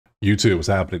YouTube, what's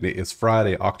happening? It's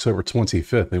Friday, October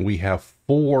 25th, and we have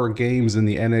 4 games in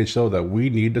the NHL that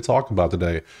we need to talk about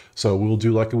today. So we'll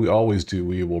do like we always do.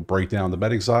 We will break down the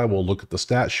betting side, we'll look at the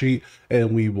stat sheet,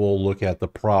 and we will look at the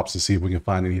props to see if we can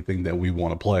find anything that we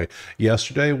want to play.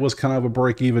 Yesterday was kind of a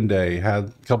break-even day. Had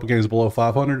a couple games below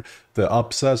 500. The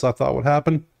upsets I thought would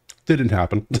happen didn't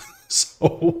happen.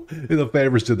 So the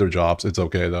favorites did their jobs. It's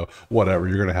okay though. Whatever.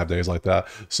 You're going to have days like that.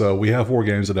 So we have 4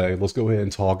 games today. Let's go ahead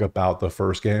and talk about the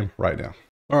first game right now.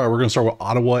 All right, we're going to start with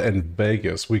Ottawa and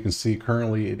Vegas. We can see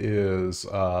currently it is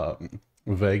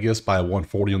Vegas by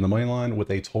 140 on the money line with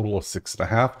a total of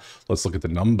 6.5. Let's look at the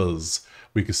numbers.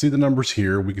 We can see the numbers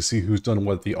here. We can see who's done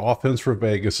what. The offense for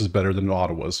Vegas is better than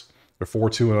Ottawa's. They're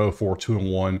 4-2-0,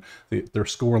 4-2-1. They're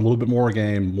scoring a little bit more a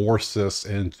game, more assists,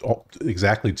 and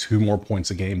exactly 2 more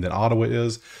points a game than Ottawa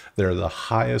is. They're the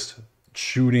highest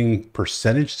shooting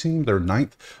percentage team. They're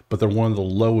 9th, but they're one of the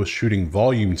lowest shooting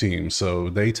volume teams. So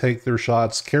they take their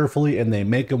shots carefully and they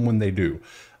make them when they do.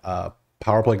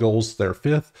 Power play goals, they're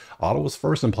 5th. Ottawa's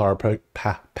 1st in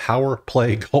power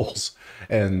play goals,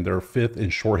 and they're 5th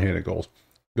in shorthanded goals.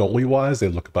 Goalie wise, they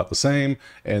look about the same.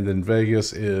 And then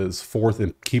Vegas is 4th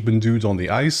in keeping dudes on the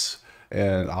ice,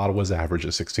 and Ottawa's average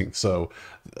is 16th. So,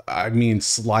 I mean,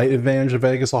 slight advantage of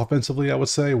Vegas offensively, I would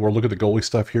say. We'll look at the goalie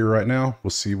stuff here right now.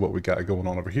 We'll see what we got going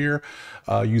on over here.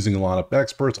 Using lineup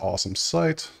experts, awesome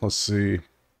site. Let's see.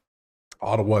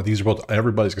 Ottawa, these are both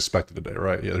everybody's expected today,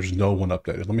 right? Yeah, there's no one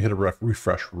updated. Let me hit a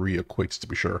refresh real quick just to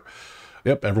be sure.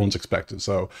 Yep, everyone's expected.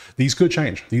 So these could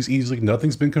change. These easily,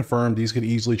 nothing's been confirmed. These could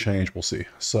easily change. We'll see.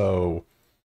 So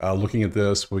looking at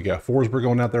this, we got Forsberg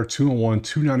going out there, 2-1,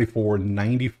 294,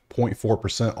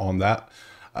 90.4% on that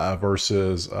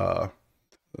versus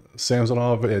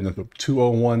Samsonov and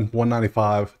 201,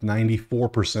 195,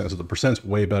 94%. So the percent's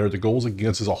way better. The goals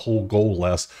against is a whole goal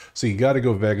less. So you got to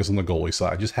go Vegas on the goalie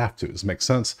side. You just have to. This makes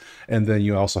sense. And then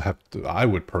you also have to, I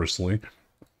would personally,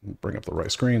 bring up the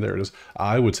right screen. There it is.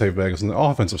 I would take Vegas on the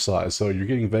offensive side. So you're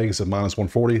getting Vegas at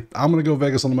 -140. I'm going to go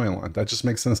Vegas on the money line. That just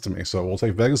makes sense to me. So we'll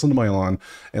take Vegas on the money line,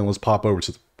 and let's pop over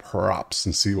to the props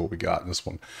and see what we got in this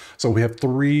one. So we have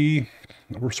 3.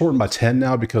 We're sorting by 10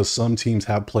 now because some teams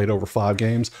have played over 5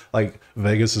 games. Like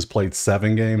Vegas has played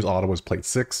 7 games. Ottawa's played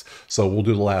 6. So we'll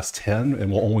do the last 10,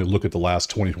 and we'll only look at the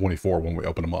last 2024 when we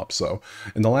open them up. So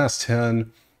in the last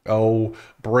 10, oh,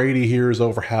 Brady here is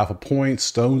over half a point,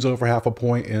 Stone's over half a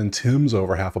point, and Tim's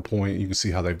over half a point. You can see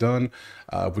how they've done.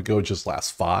 If we go just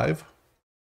last 5,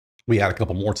 we add a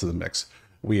couple more to the mix.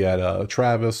 We had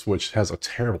Travis, which has a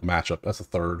terrible matchup. That's a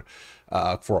 3rd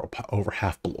for over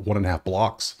 1.5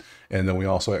 blocks. And then we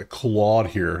also had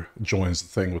Claude here joins the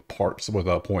thing with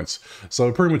points.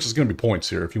 So pretty much it's going to be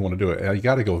points here if you want to do it. And you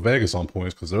got to go Vegas on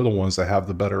points because they're the ones that have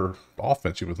the better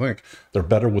offense, you would think. They're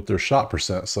better with their shot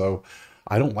percent. So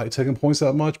I don't like taking points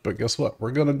that much, but guess what?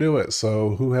 We're going to do it.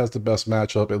 So who has the best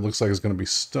matchup? It looks like it's going to be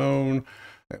Stone.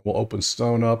 We'll open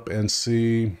Stone up and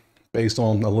see, based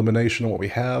on elimination of what we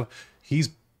have,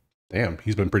 he's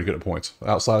been pretty good at points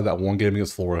outside of that 1 game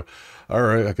against Florida. All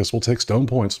right, I guess we'll take Stone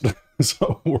points.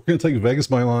 So we're going to take Vegas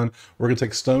money line. We're going to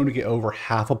take Stone to get over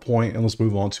half a point, and let's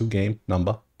move on to game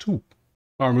number 2.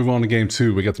 All right, move on to game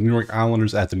 2. We got the New York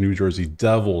Islanders at the New Jersey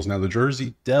Devils. Now, the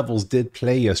Jersey Devils did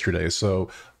play yesterday,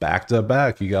 so back to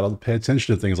back, you got to pay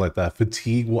attention to things like that.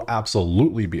 Fatigue will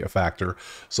absolutely be a factor.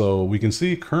 So we can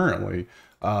see currently,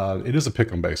 it is a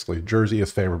pick 'em basically. Jersey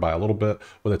is favored by a little bit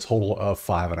with a total of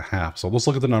 5.5. So let's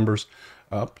look at the numbers.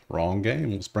 Wrong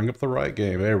game. Let's bring up the right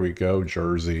game. There we go,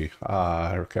 Jersey.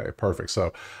 Okay, perfect.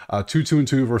 So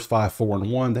 2-2-2 versus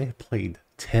 5-4-1. They have played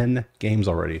 10 games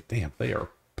already. Damn, they are...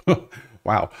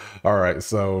 Wow. All right.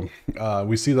 So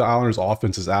we see the Islanders'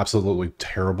 offense is absolutely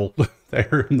terrible.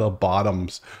 They're in the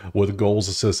bottoms with goals,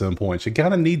 assists, and points. You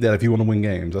kind of need that if you want to win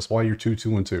games. That's why you're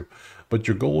 2-2-2. But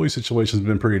your goalie situation has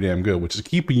been pretty damn good, which is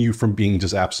keeping you from being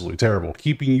just absolutely terrible,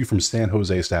 keeping you from San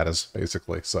Jose status,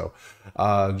 basically. So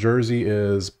Jersey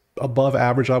is above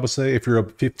average, I would say. If you're a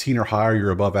 15 or higher, you're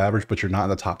above average, but you're not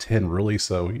in the top 10 really,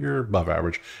 so you're above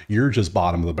average. You're just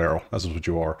bottom of the barrel. That's what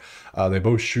you are. They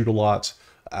both shoot a lot.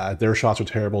 Their shots are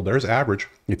terrible. There's average.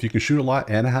 If you can shoot a lot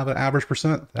and have an average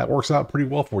percent, that works out pretty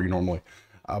well for you normally.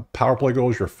 Power play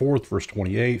goals, you're 4th versus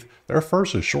 28th. They're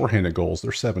 1st in shorthanded goals.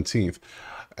 They're 17th.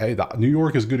 Hey, New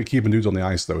York is good at keeping dudes on the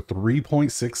ice, though.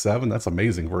 3.67, that's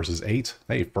amazing, versus 8.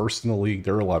 Hey, 1st in the league,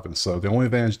 they're 11th. So the only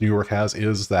advantage New York has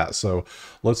is that. So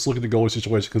let's look at the goalie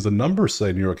situation because the numbers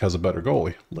say New York has a better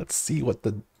goalie. Let's see what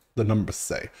the numbers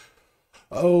say.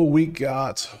 Oh, we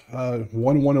got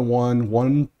 1-1-1,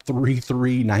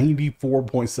 1-3-3,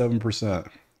 94.7%.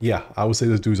 Yeah, I would say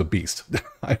this dude's a beast.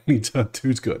 I mean,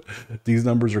 dude's good. These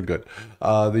numbers are good.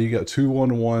 Then you got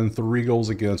 2-1-1, 3 goals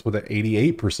against with an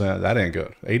 88%. That ain't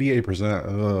good.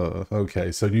 88%.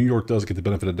 Okay, so New York does get the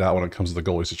benefit of doubt when it comes to the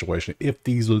goalie situation. If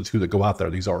these are the two that go out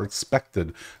there, these are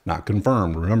expected, not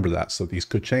confirmed. Remember that. So these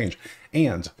could change.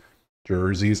 And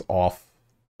Jersey's off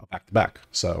back-to-back.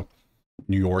 So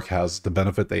New York has the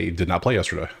benefit they did not play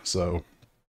yesterday. So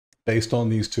based on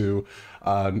these two,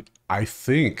 I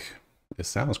think it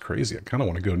sounds crazy. I kind of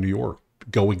want to go to New York,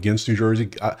 go against New Jersey.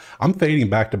 I'm fading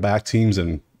back-to-back teams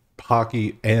in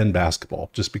hockey and basketball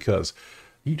just because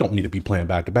you don't need to be playing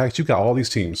back-to-backs. You've got all these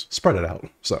teams. Spread it out.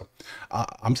 So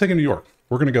I'm taking New York.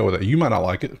 We're going to go with it. You might not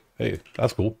like it. Hey,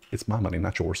 that's cool. It's my money,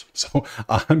 not yours. So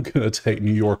I'm going to take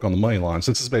New York on the money line.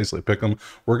 Since it's basically pick 'em,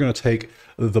 we're going to take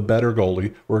the better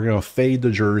goalie. We're going to fade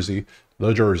the Jersey.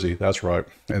 The Jersey, that's right.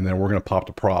 And then we're going to pop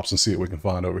the props and see what we can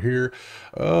find over here.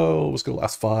 Oh, let's go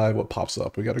last 5. What pops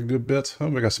up? We got a good bit. Oh,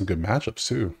 we got some good matchups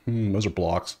too. Those are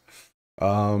blocks.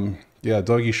 Yeah,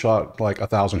 Dougie shot like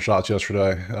 1,000 shots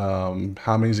yesterday.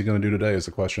 How many is he going to do today is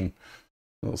the question.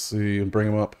 Let's see, bring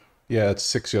him up. Yeah, it's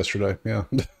 6 yesterday. Yeah,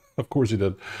 of course he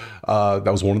did. That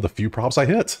was one of the few props I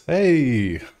hit.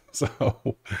 Hey,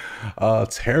 so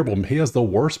terrible. He has the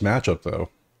worst matchup though.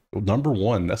 Number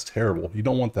 1, that's terrible. You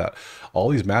don't want that. All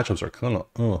these matchups are kind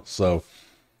of so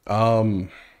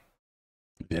if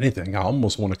anything, I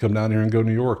almost want to come down here and go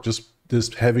New York. Just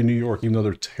this heavy New York, even though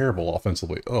they're terrible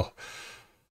offensively. Oh,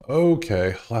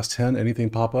 okay. Last 10, anything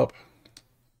pop up?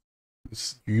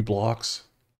 It's U blocks.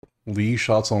 Lee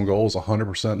shots on goals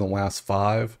 100% in the last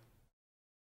 5.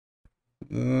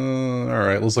 All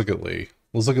right, let's look at Lee.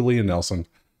 Let's look at Lee and Nelson.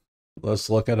 Let's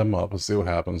look at him up. Let's see what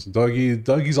happens.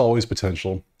 Dougie's always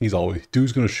potential.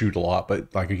 Dude's going to shoot a lot,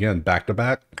 but like again, back to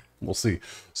back, we'll see.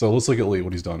 So let's look at Lee,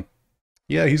 what he's done.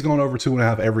 Yeah, he's gone over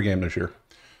 2.5 every game this year.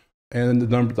 And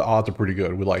the odds are pretty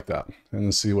good. We like that. And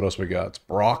let's see what else we got.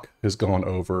 Brock has gone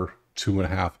over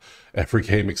 2.5 every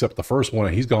game except the first one,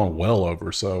 and he's gone well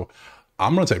over. So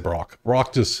I'm going to take Brock.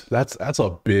 Brock just, that's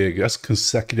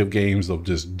consecutive games of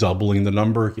just doubling the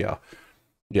number. Yeah.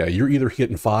 Yeah, you're either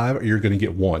hitting 5 or you're going to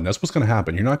get 1. That's what's going to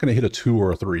happen. You're not going to hit a 2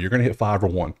 or a 3. You're going to hit 5 or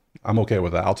 1. I'm okay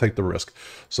with that. I'll take the risk.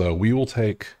 So we will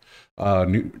take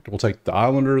we'll take the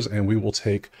Islanders, and we will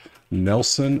take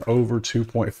Nelson over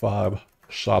 2.5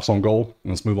 shots on goal.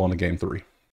 And let's move on to game 3.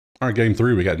 All right, game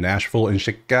 3, we got Nashville and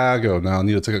Chicago. Now I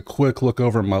need to take a quick look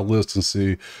over at my list and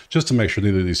see, just to make sure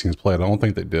neither of these teams played. I don't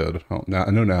think they did.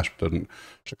 I know Nashville didn't.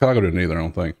 Chicago didn't either, I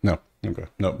don't think. No. Okay.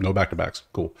 No back-to-backs.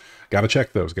 Cool. Got to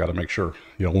check those. Got to make sure.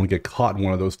 You don't want to get caught in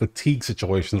one of those fatigue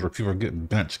situations where people are getting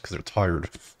benched because they're tired.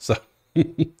 So,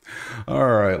 all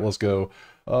right, let's go.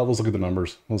 Let's look at the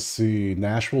numbers. Let's see.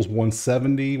 Nashville's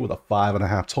 170 with a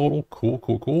 5.5 total.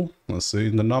 Cool. Let's see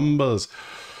the numbers.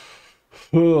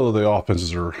 Oh, the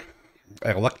offenses are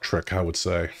electric, I would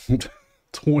say.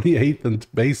 28th and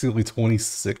basically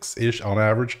 26-ish on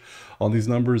average on these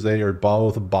numbers. They are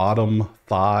both bottom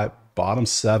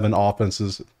 7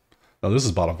 offenses. No, this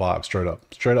is bottom 5, straight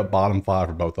up bottom 5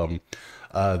 for both of them.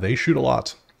 They shoot a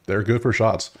lot. They're good for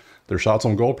shots. Their shots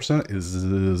on goal percent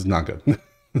is not good.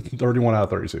 31 out of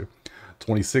 32.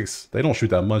 26, they don't shoot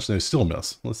that much, they still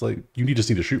miss. It's like, you just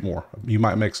need to shoot more. You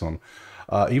might make some.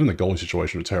 Even the goalie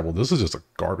situation is terrible. This is just a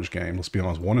garbage game. Let's be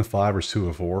honest. 1 in 5 or 2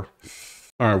 in 4.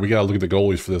 All right, we got to look at the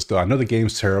goalies for this, though. I know the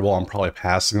game's terrible. I'm probably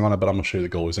passing on it, but I'm going to show you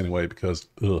the goalies anyway because,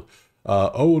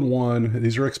 0-1,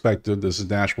 these are expected. This is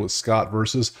Nashville. It's Scott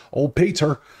versus old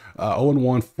Peter.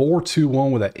 0-1,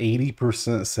 4-2-1 with an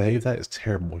 80% save. That is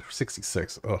terrible.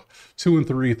 66.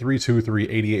 2-3,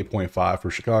 3-2-3, 88.5 for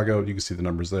Chicago. You can see the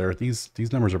numbers there. These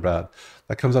numbers are bad.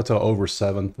 That comes out to over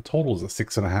 7. The total is a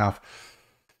 6.5.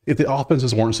 If the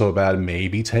offenses weren't so bad,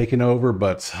 maybe taking over,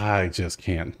 but I just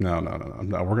can't. No.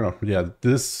 We're gonna, yeah.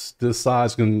 This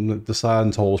side's gonna decide,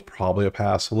 and total is probably a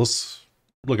pass. So let's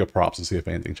look at props and see if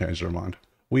anything changed their mind.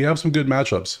 We have some good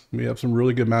matchups. We have some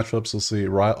really good matchups. Let's see.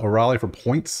 O'Reilly for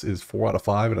points is 4 out of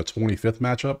 5 in a 25th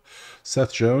matchup.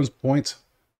 Seth Jones points,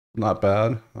 not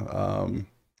bad.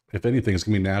 If anything, it's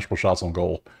gonna be Nashville shots on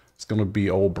goal. It's gonna be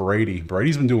old Brady.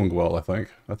 Brady's been doing well, I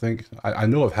think. I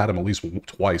know I've had him at least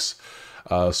twice.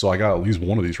 So I got at least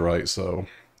one of these right. So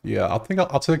yeah, I think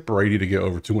I'll take Brady to get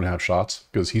over 2.5 shots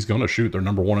because he's going to shoot. They're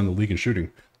number 1 in the league in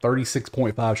shooting.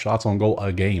 36.5 shots on goal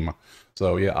a game.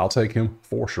 So yeah, I'll take him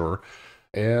for sure.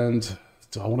 And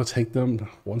do I want to take them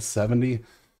 170?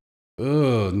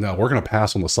 No, we're going to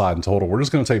pass on the side in total. We're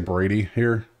just going to take Brady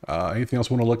here. Anything else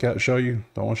you want to look at and show you?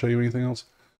 Don't want to show you anything else?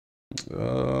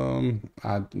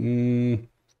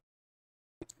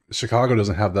 Chicago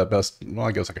doesn't have that best. Well,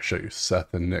 I guess I can show you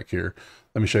Seth and Nick here.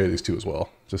 Let me show you these two as well,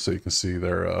 just so you can see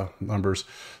their numbers.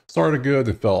 Started good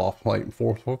and fell off like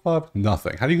 4.5,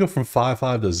 nothing. How do you go from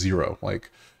 5.5 to 0? Like,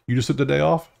 you just took the day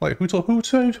off? Like, who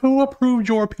approved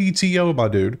your PTO, my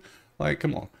dude? Like,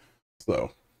 come on.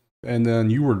 So, and then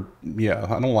you were, yeah,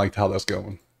 I don't like how that's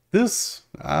going. This,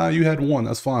 you had one,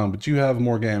 that's fine, but you have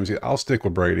more games. Yeah, I'll stick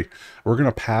with Brady. We're going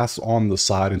to pass on the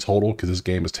side in total because this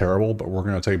game is terrible, but we're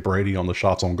going to take Brady on the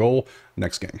shots on goal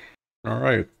next game. All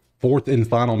right, fourth and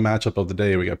final matchup of the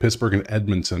day. We got Pittsburgh and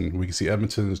Edmonton. We can see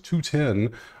Edmonton is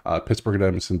 210. Pittsburgh and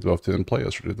Edmonton both didn't play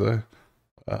yesterday, did they?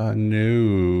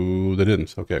 No, they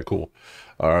didn't. Okay, cool.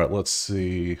 All right, let's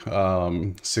see.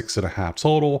 6.5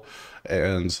 total.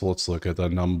 And so let's look at the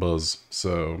numbers.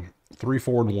 So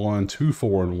 3-4-1,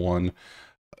 2-4-1.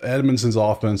 Edmonton's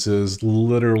offense is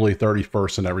literally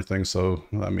 31st and everything. So,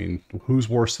 I mean, who's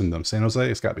worse than them? San Jose?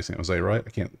 It's got to be San Jose, right? I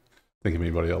can't think of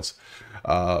anybody else.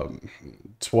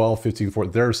 12, 15, 4.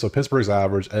 There, so Pittsburgh's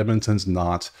average, Edmonton's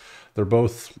not. They're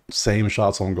both same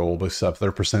shots on goal, except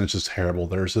their percentage is terrible.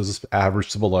 Theirs is average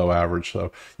to below average.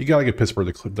 So you got to give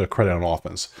Pittsburgh the credit on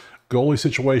offense. Goalie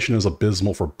situation is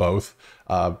abysmal for both.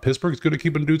 Pittsburgh's good at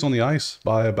keeping dudes on the ice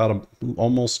by about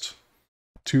almost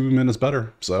 2 minutes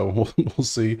better. So we'll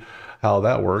see how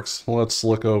that works. Let's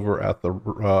look over at the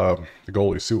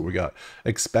goalies, see what we got.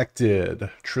 Expected,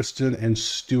 Tristan and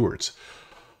Stewart.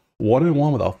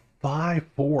 1-1 with a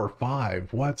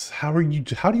 5.45.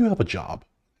 How do you have a job?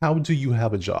 How do you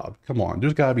have a job? Come on,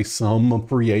 there's got to be some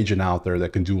free agent out there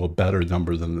that can do a better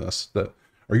number than this.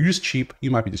 Are you just cheap?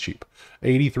 You might be just cheap.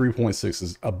 83.6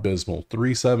 is abysmal.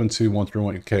 3.72,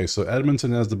 131. Okay, so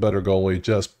Edmonton has the better goalie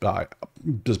just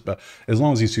as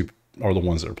long as these two are the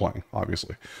ones that are playing,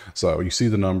 obviously. So you see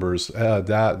the numbers.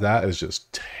 That is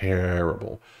just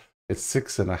terrible. It's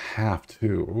 6.5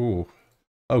 too. Ooh.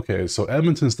 Okay, so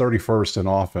Edmonton's 31st in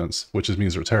offense, which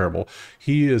means they're terrible.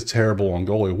 He is terrible on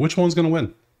goalie. Which one's going to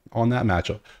win on that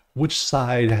matchup? Which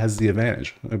side has the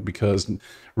advantage? Because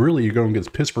really, you're going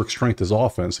against Pittsburgh's strength as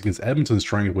offense against Edmonton's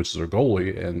strength, which is their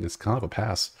goalie, and it's kind of a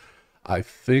pass. I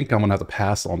think I'm going to have to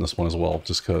pass on this one as well,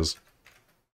 just because,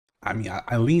 I mean,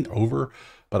 I lean over,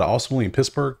 but I also lean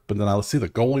Pittsburgh, but then I see the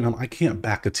goalie, and I can't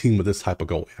back a team with this type of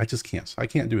goalie. I just can't. I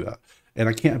can't do that. And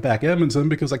I can't back Edmonton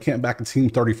because I can't back a team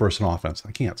 31st in offense.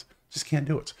 I can't. Just can't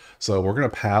do it. So we're going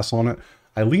to pass on it.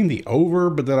 I lean the over,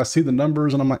 but then I see the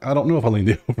numbers and I'm like, I don't know if I lean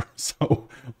the over. So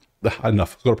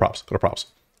enough. Go to props. Go to props.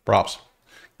 Props.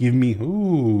 Give me,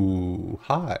 ooh,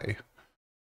 high.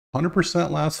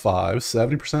 100% last 5,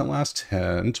 70% last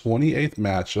 10, 28th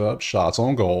matchup, shots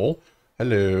on goal.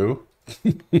 Hello.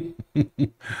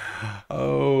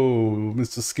 Oh,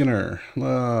 Mr. Skinner.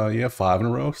 You have 5 in a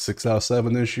row, 6 out of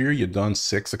 7 this year. You've done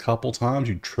 6 a couple times.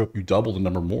 You doubled the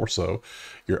number more, so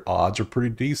your odds are pretty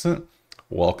decent.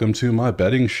 Welcome to my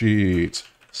betting sheet.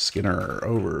 Skinner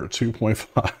over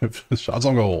 2.5 shots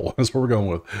on goal. That's what we're going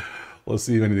with. Let's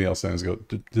see if anything else sounds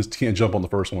good. Just can't jump on the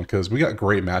first one because we got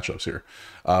great matchups here.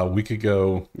 We could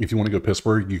go, if you want to go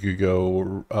Pittsburgh, you could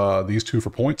go these two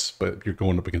for points, but you're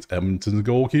going up against Edmonton's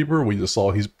goalkeeper. We just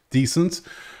saw he's decent.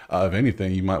 If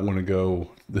anything, you might want to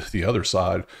go the other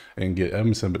side and get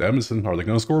Edmonton. But Edmonton, are they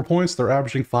going to score points? They're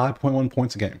averaging 5.1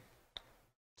 points a game.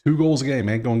 2 goals a game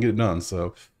ain't going to get it done.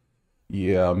 So,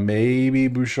 yeah, maybe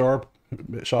Bouchard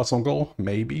shots on goal.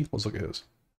 Maybe. Let's look at his.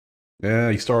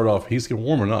 Yeah, he started off, he's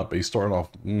warming up, but he's starting off,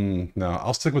 no,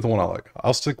 I'll stick with the one I like.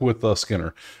 I'll stick with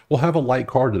Skinner. We'll have a light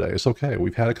card today. It's okay.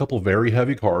 We've had a couple very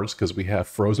heavy cards because we have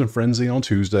Frozen Frenzy on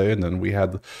Tuesday, and then we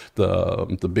had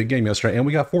the big game yesterday, and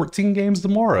we got 14 games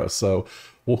tomorrow. So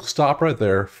we'll stop right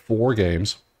there, 4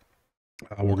 games.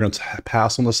 We're going to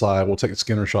pass on the side. We'll take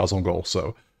Skinner shots on goal.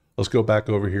 So let's go back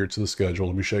over here to the schedule.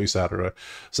 Let me show you Saturday.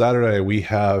 Saturday, we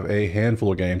have a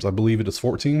handful of games. I believe it is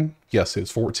 14. Yes, it's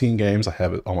 14 games. I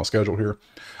have it on my schedule here.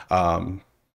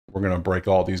 We're going to break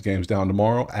all these games down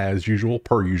tomorrow, as usual,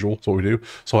 per usual. That's what we do.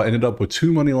 So I ended up with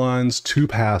 2 money lines, 2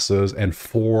 passes, and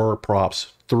 4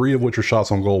 props, 3 of which are shots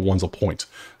on goal, 1's a point.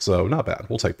 So not bad.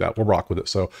 We'll take that. We'll rock with it.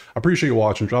 So I appreciate you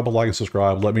watching. Drop a like and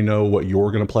subscribe. Let me know what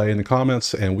you're going to play in the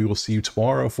comments, and we will see you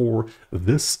tomorrow for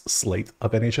this slate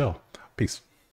of NHL. Peace.